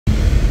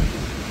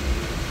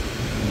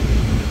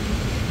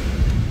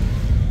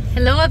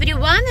Hello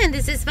everyone, and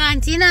this is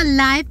Valentina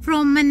live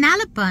from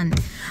Manalapan,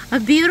 a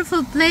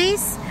beautiful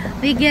place.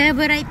 We are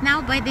right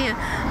now by the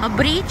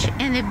bridge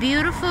and a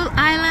beautiful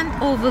island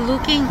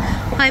overlooking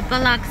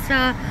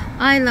Hypalaxa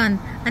Island.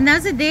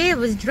 Another day I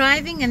was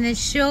driving and I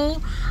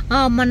show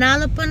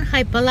Manalapan,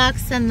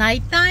 Hypalaxa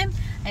nighttime,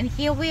 and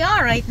here we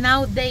are right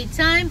now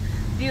daytime.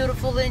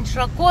 Beautiful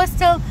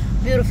intracoastal,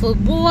 beautiful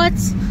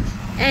boats.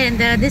 And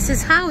this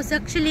is house.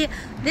 Actually,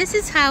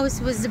 this house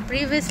was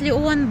previously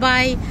owned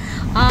by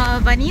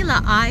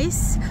Vanilla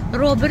Ice,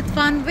 Robert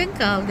Van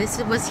Winkle.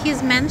 This was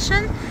his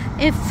mansion.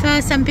 If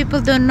some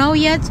people don't know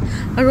yet,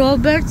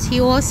 Robert, he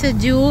also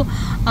do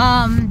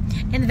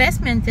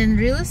investment in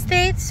real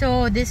estate.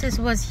 So this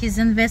was his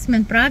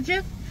investment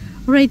project.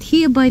 Right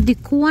here by the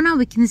corner,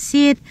 we can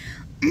see it,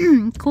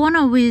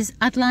 corner with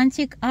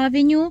Atlantic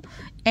Avenue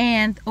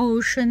and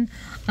Ocean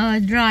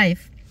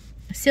Drive.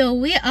 So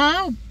we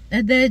are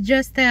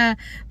just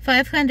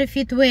 500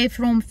 feet away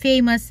from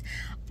famous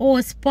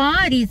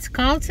spa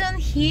Ritz-Carlton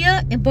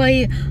here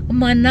by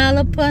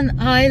Manalapan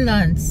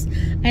Islands.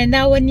 And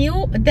our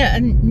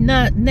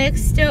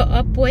next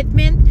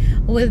appointment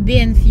will be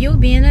in few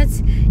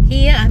minutes.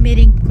 Here I'm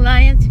meeting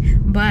client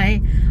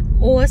by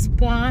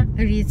spa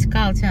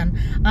Ritz-Carlton.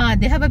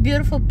 They have a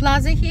beautiful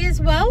plaza here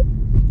as well.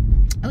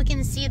 We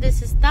can see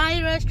this is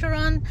Thai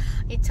restaurant,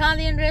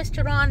 Italian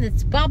restaurant,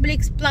 it's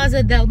Publix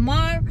Plaza Del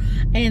Mar,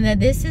 and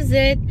this is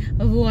it.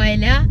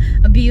 Voila,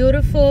 a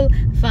beautiful,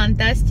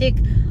 fantastic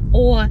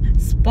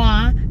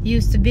spa,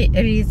 used to be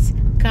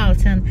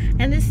Ritz-Carlton.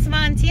 And this is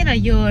Valentina,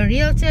 your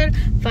realtor,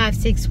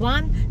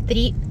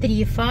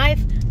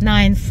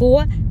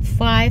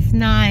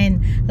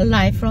 561-335-9459,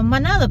 live from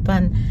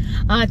Manalapan.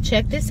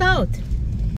 Check this out.